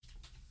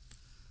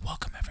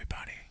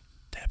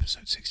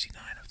episode 69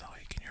 of the All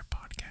You Can Hear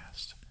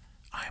podcast.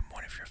 I am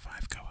one of your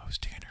 5 co-hosts,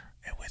 Tanner,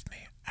 and with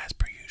me, as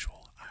per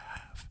usual, I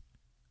have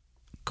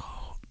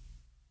Colt,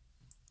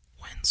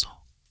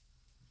 Wenzel,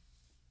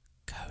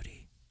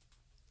 Cody,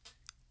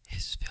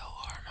 his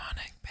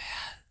Philharmonic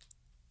Bat.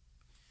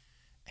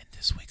 And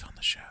this week on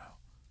the show,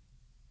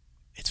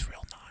 it's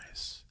real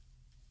nice,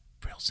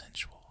 real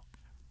sensual,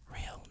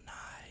 Real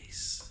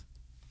nice.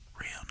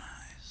 real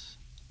nice.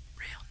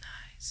 Real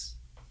nice.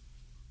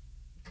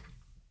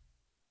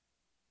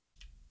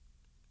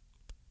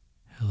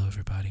 Hello,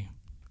 everybody.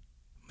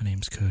 My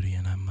name's Cody,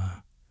 and I'm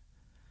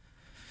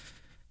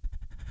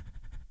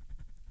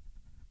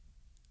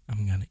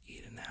gonna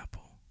eat an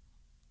apple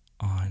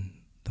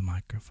on the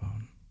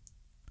microphone.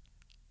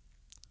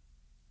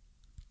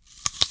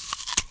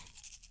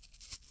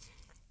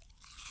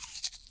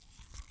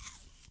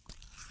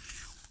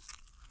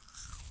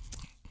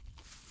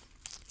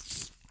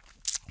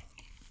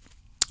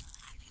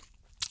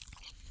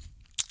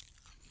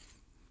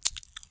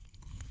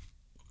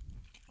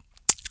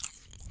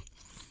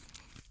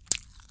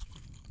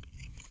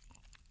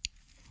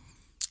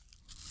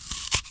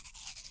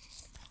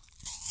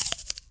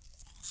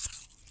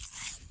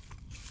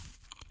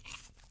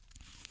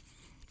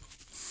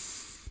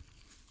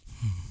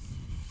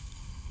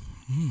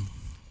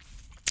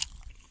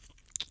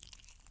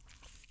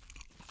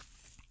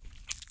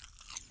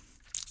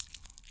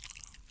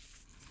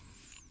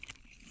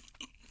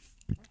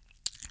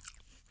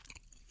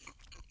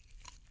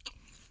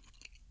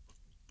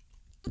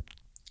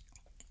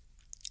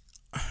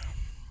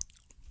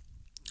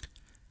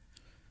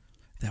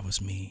 That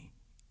was me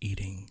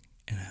eating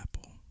an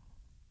apple.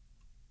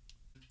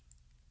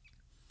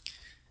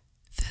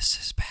 This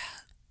is Pat,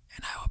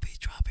 and I will be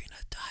dropping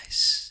a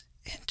dice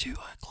into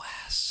a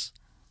glass.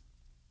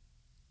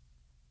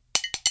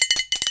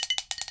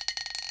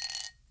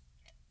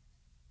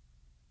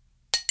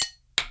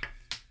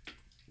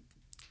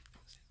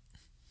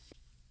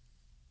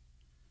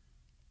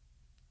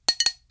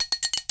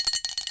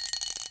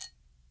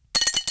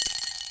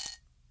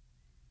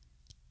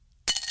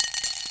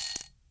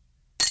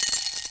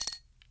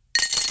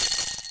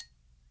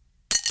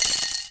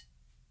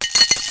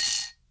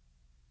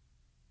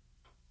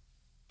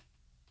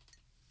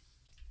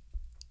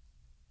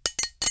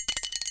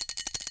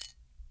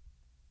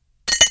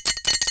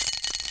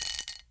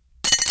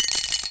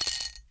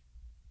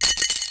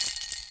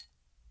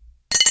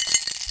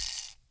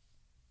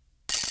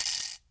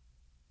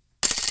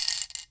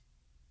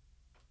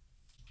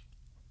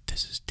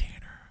 This is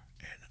Tanner,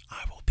 and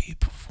I will be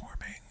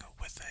performing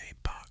with a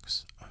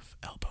box of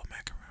elbow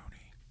macaroni.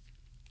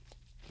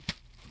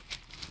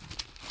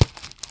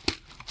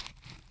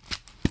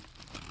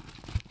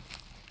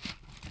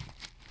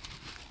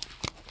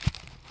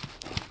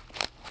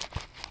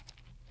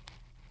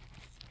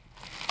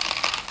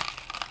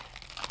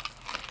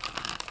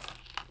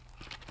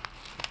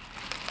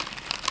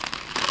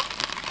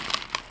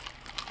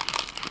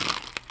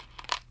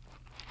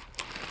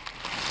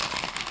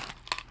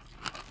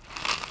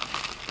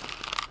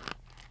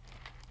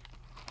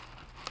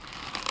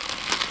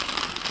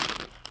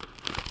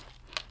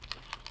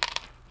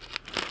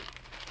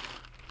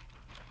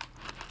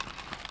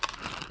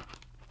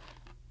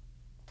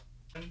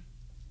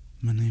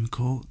 My name's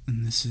Colt,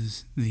 and this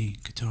is the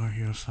Guitar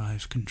Hero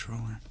 5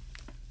 controller.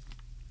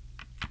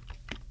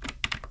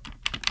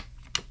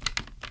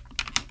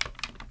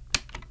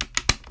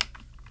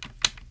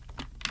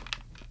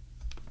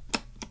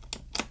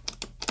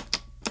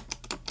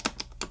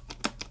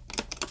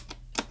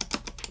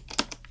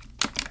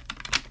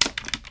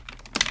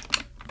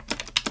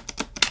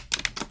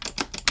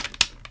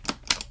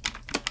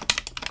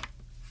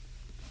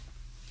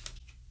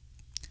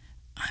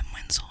 I'm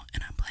Wenzel,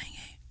 and I'm playing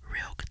a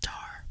real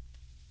guitar.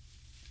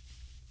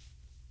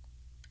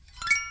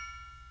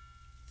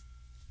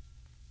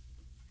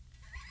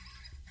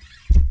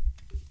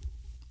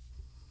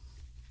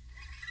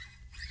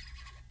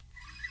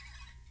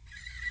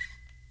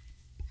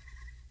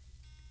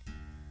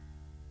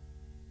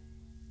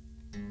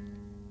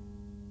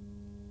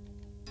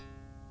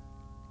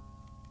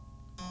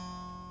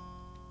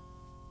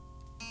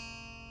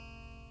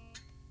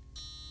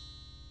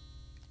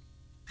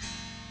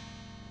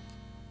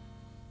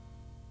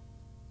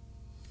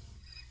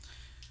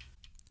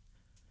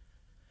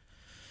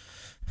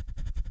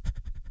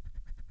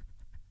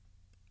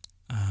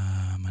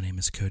 My name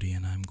is Cody,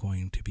 and I'm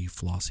going to be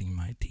flossing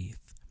my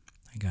teeth.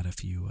 I got a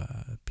few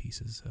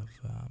pieces of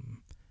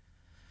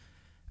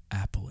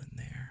apple in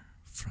there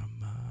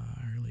from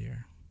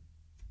earlier.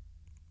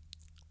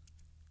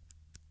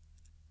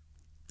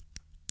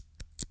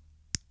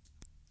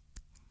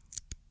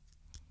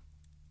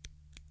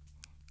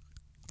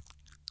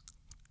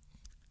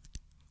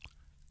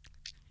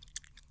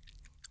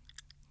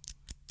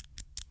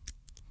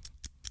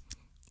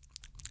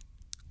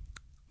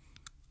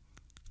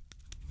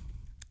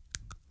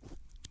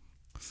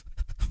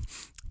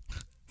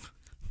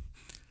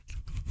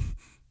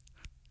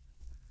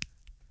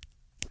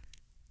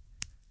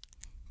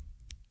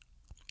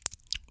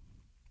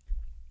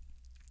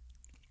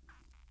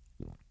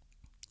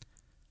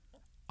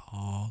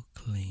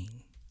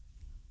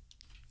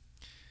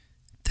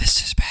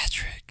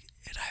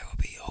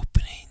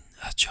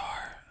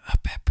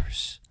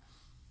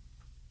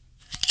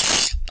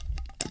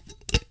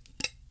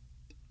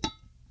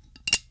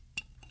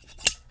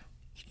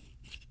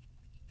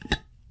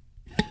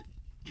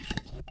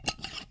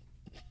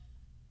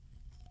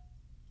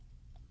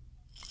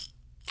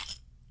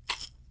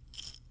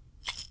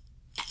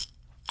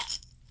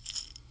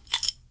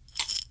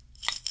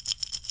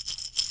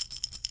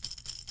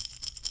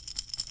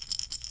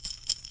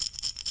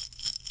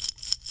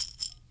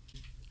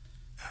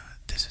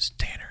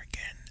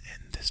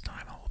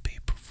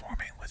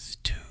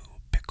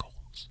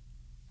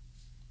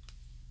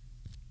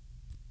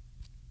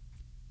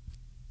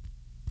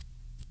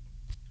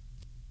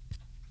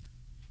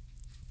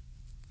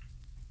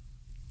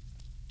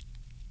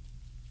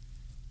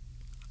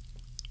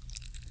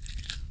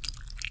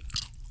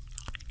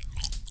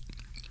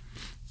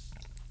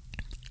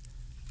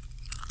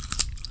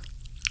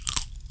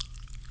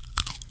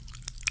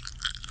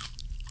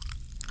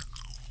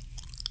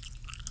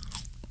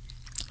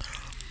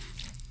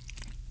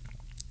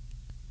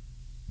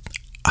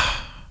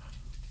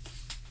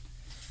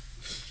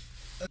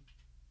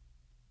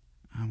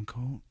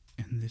 Colt,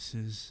 and this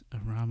is a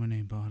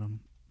ramen bottle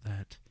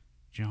that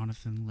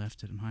Jonathan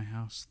left at my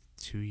house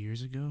 2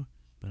 years ago,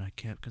 but I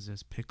kept because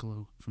there's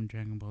Piccolo from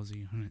Dragon Ball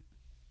Z on it.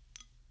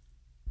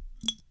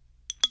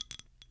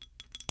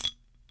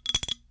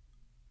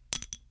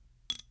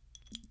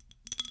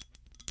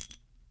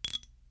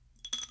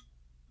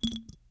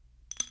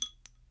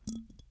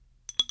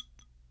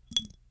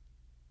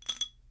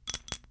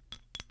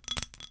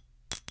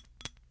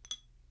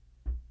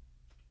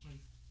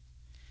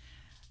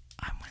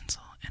 I'm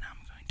Wenzel, and I'm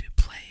going to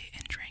play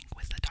and drink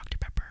with the Dr.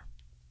 Pepper.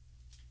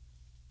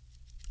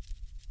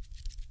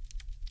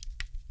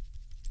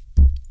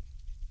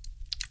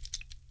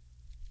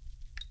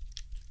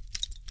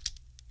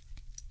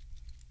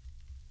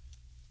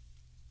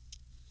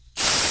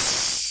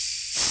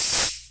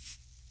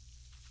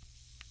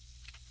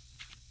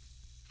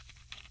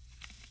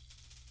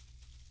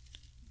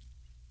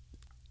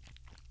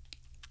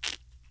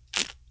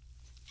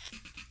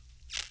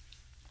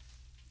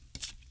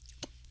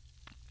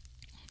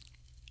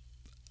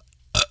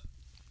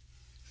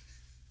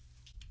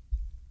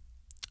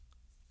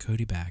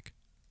 Cody back.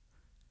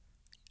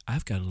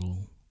 I've got a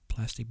little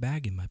plastic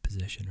bag in my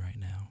possession right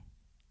now,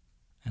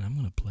 and I'm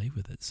going to play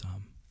with it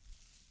some.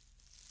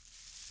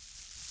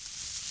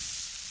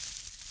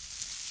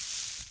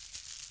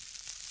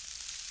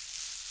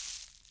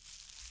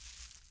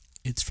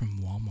 It's from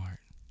Walmart.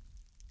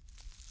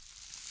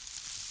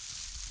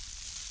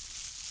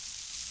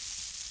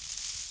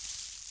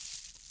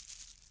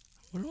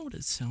 I wonder what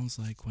it sounds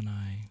like when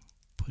I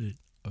put it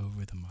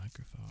over the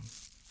microphone.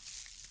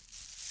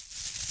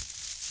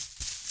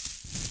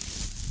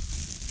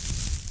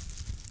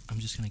 I'm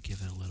just going to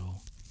give it a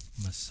little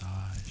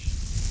massage.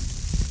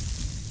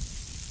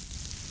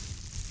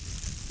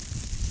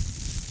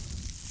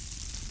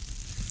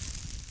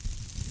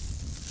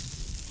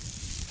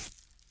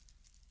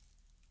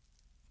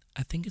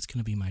 I think it's going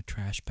to be my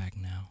trash bag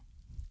now.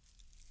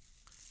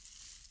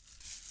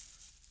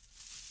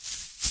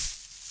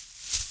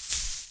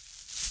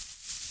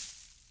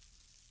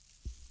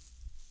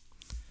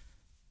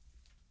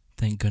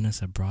 Thank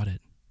goodness I brought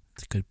it.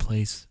 It's a good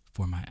place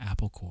for my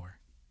apple core.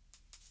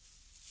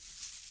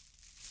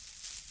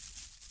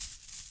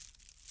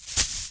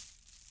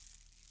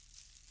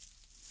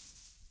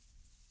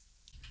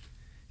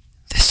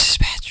 This is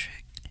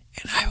Patrick,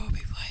 and I will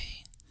be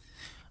playing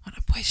on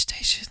a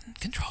PlayStation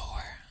controller.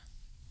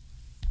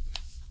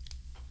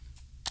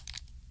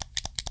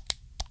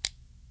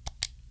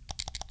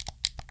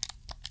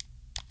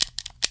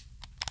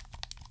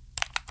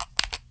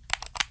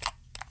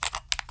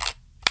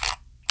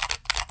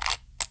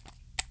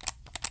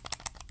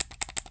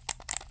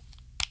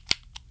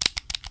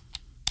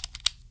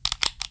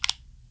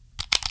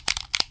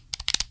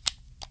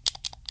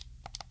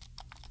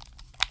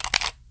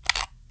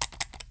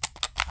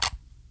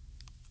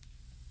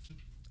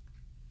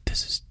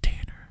 This is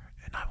Tanner,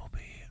 and I will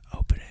be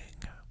opening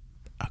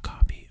a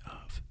copy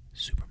of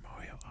Super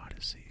Mario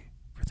Odyssey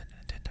for the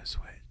Nintendo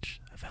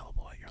Switch,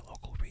 available at your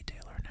local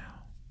retailer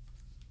now.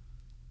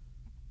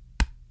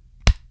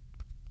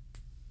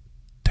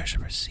 There's a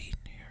receipt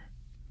in here.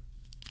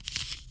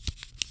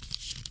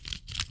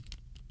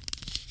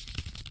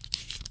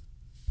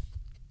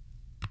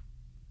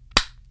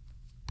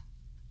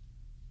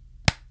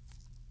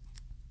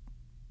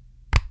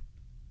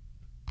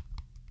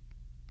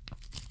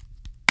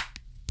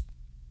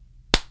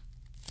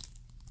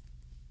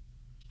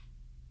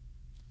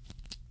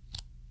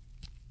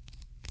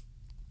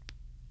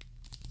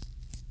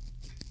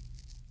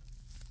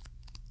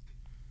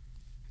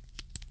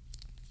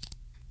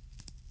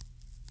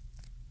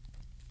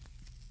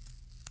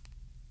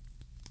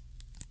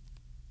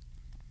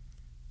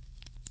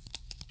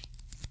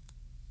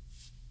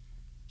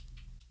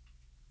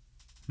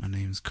 My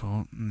name's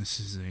Colt, and this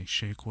is a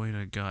shake weight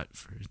I got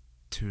for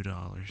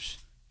 $2.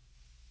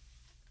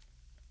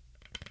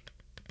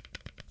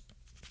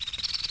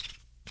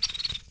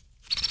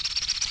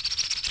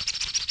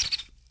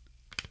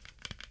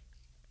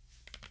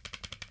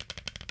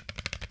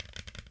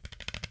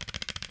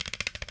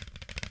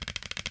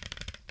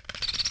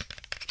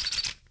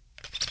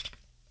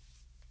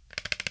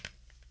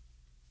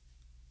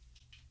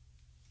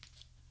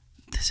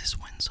 This is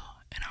Wenzel,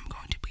 and I'm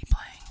going to be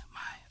playing my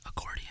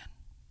accordion.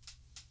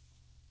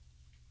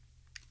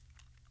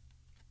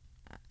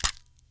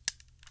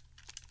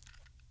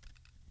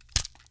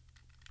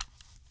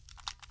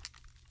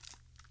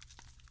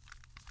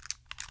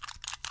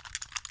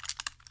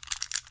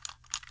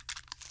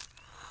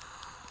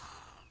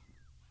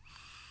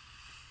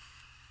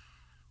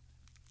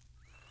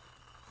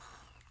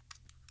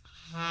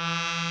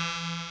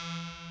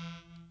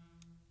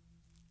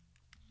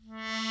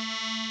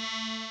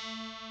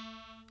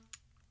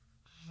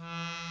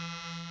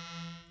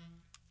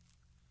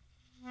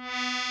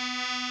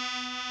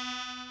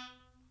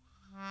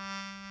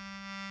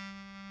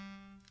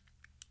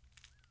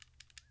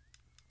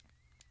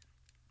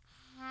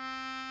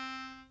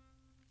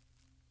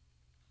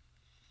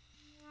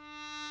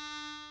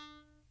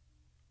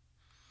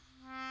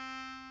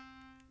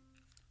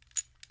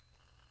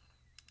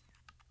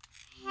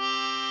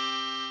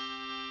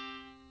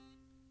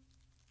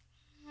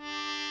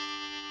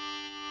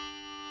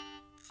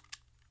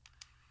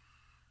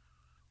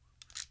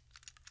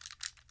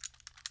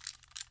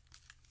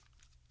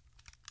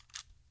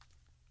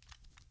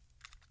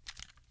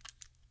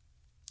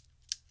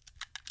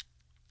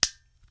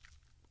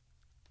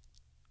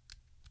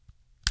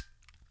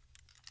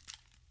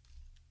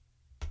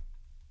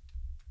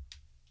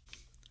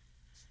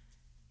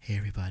 Hey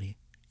everybody,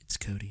 it's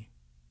Cody.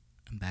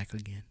 I'm back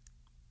again.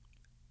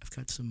 I've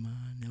got some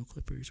nail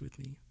clippers with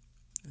me.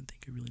 I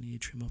think I really need to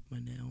trim up my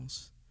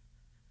nails.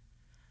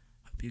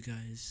 Hope you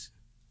guys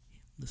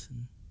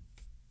listen.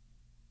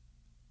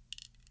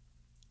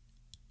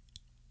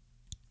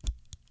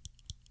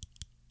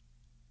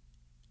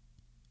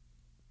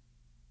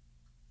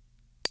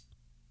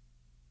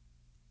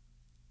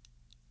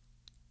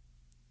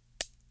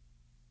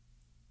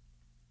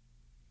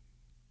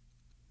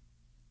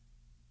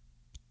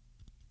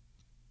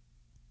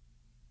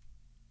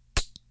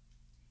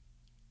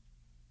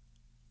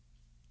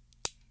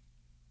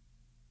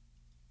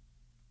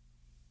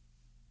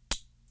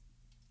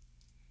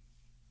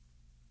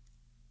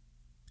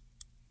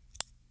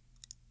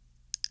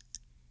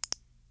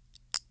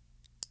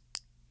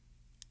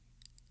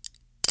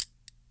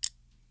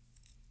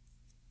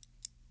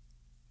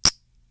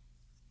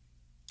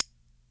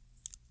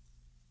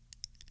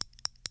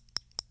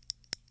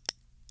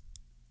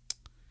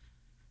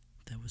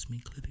 That was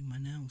me clipping my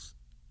nails.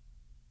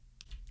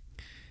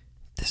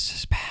 This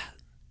is Pat,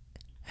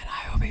 and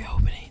I will be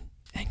opening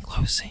and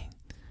closing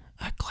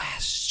a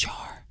glass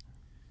jar.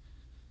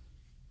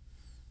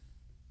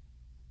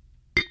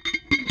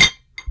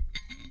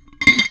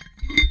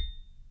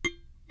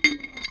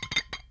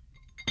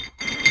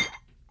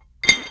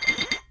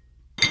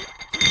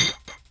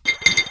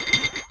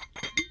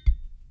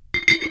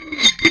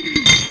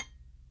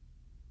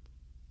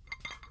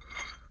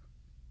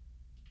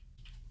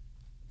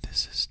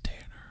 This is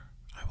Tanner.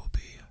 I will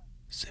be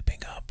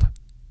zipping up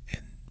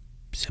and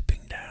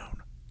zipping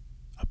down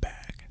a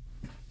bag.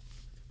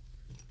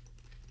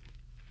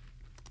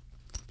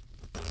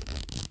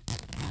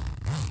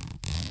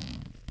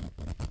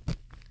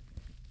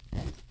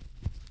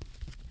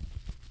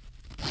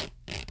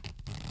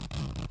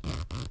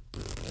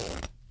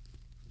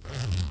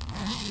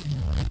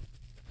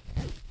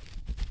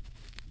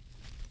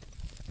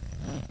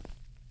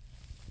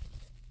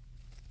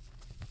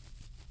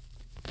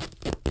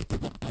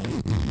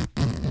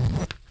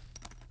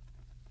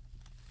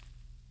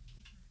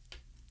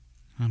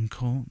 I'm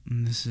Colt,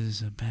 and this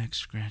is a back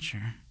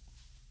scratcher.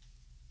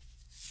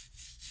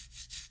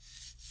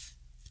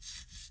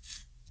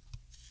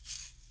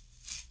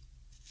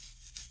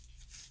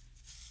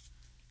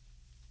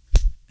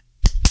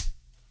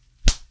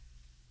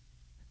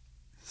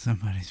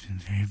 Somebody's been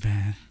very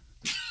bad.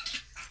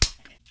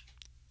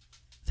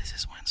 This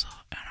is Wenzel,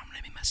 and I'm going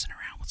to be messing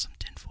around with some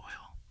tinfoil.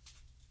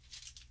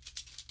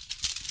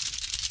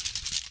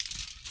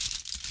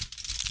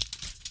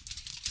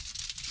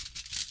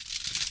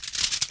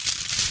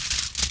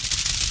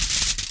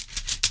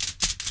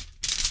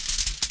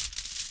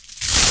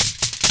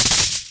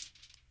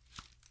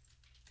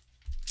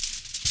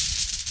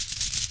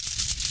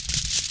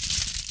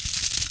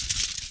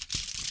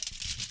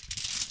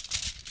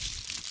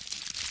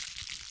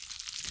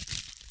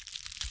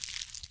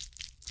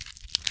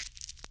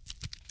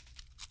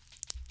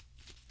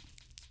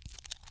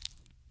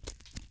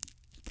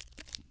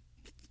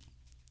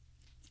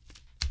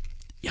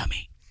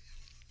 Yummy.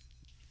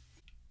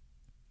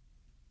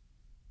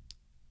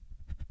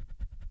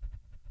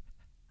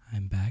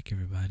 I'm back,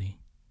 everybody.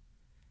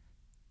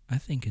 I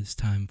think it's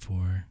time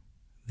for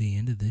the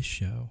end of this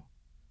show.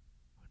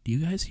 Do you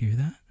guys hear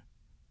that?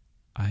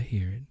 I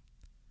hear it.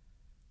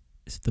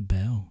 It's the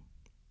bell.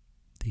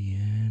 The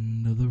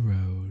end of the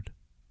road.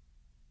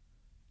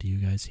 Do you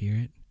guys hear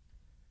it?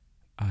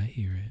 I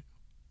hear it.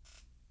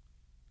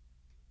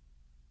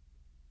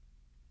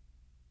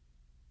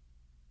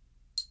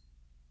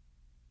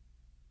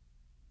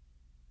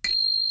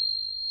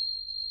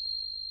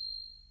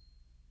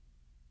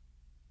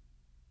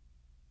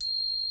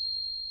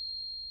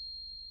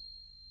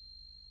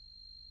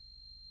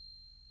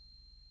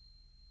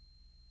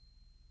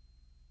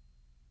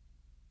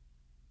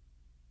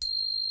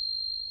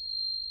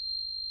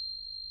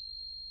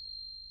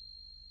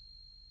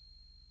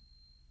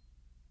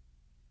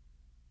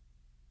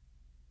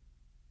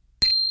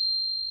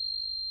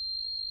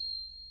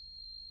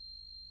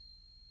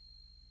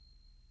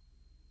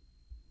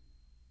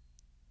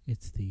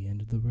 It's the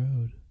end of the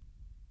road.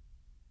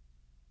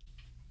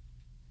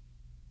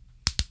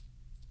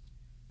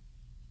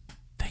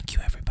 Thank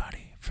you,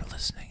 everybody, for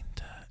listening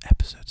to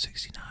episode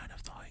 69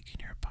 of the All You Can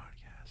Hear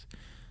podcast.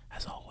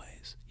 As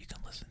always, you can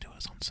listen to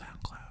us on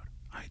SoundCloud,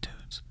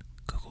 iTunes,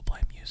 Google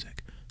Play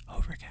Music,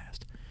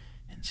 Overcast,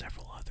 and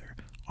several other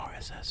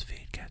RSS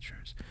feed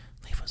catchers.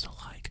 Leave us a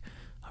like,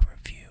 a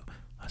review,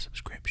 a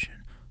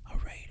subscription, a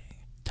rating.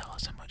 Tell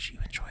us how much you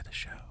enjoy the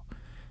show.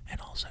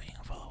 And also, you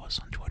can follow us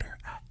on Twitter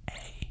at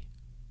AYCH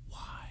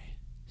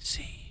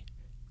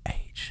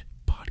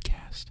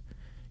Podcast.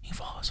 You can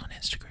follow us on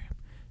Instagram,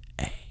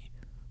 AYCH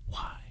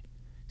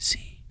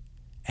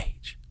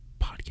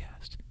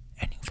Podcast.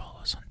 And you can follow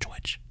us on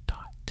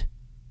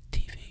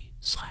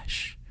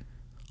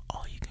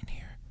twitch.tv/All You Can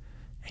Hear.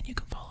 And you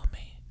can follow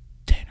me,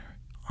 Tanner,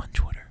 on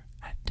Twitter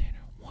at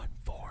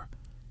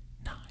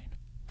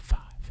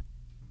Tanner1495.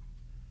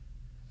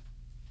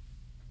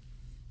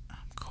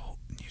 I'm Colt,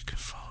 and you can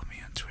follow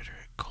me on Twitter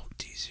at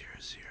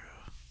ColtD00.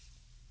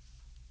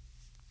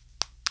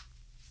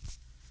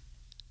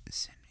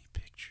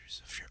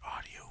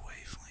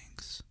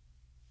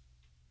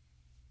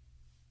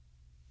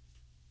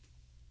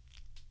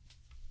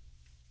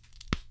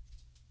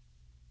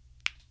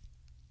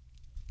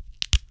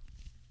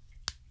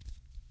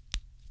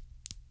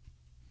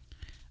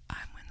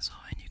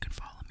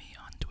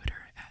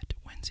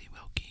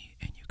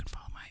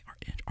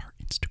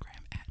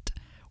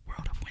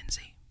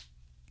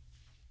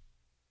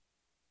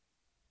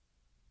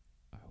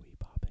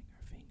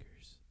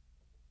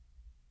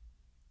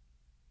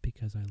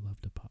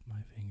 love to pop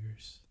my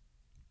fingers.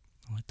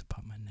 I like to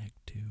pop my neck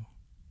too.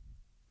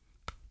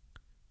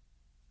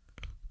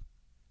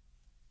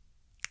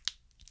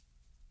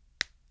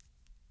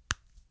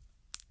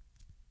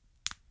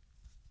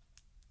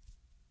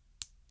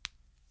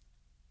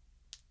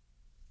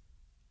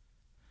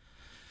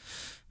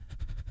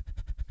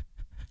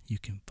 You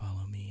can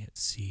follow me at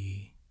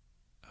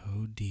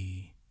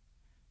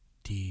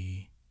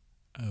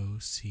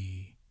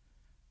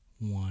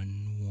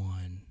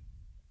CODDOC11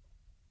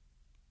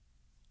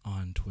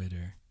 on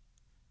Twitter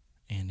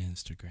and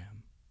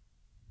Instagram.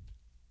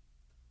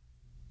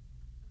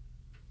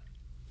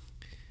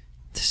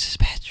 This is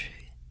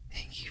Patrick.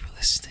 Thank you for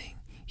listening.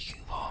 You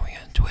can follow me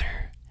on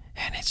Twitter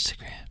and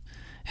Instagram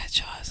at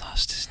John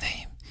Lost His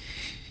Name.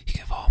 You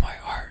can follow my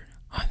art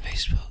on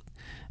Facebook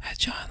at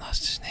John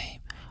Lost His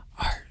Name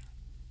Art.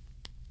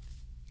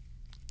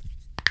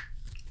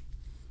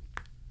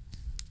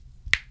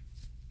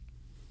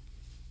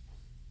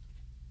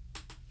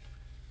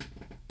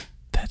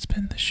 That's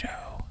been the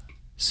show.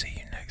 See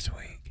you next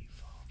week.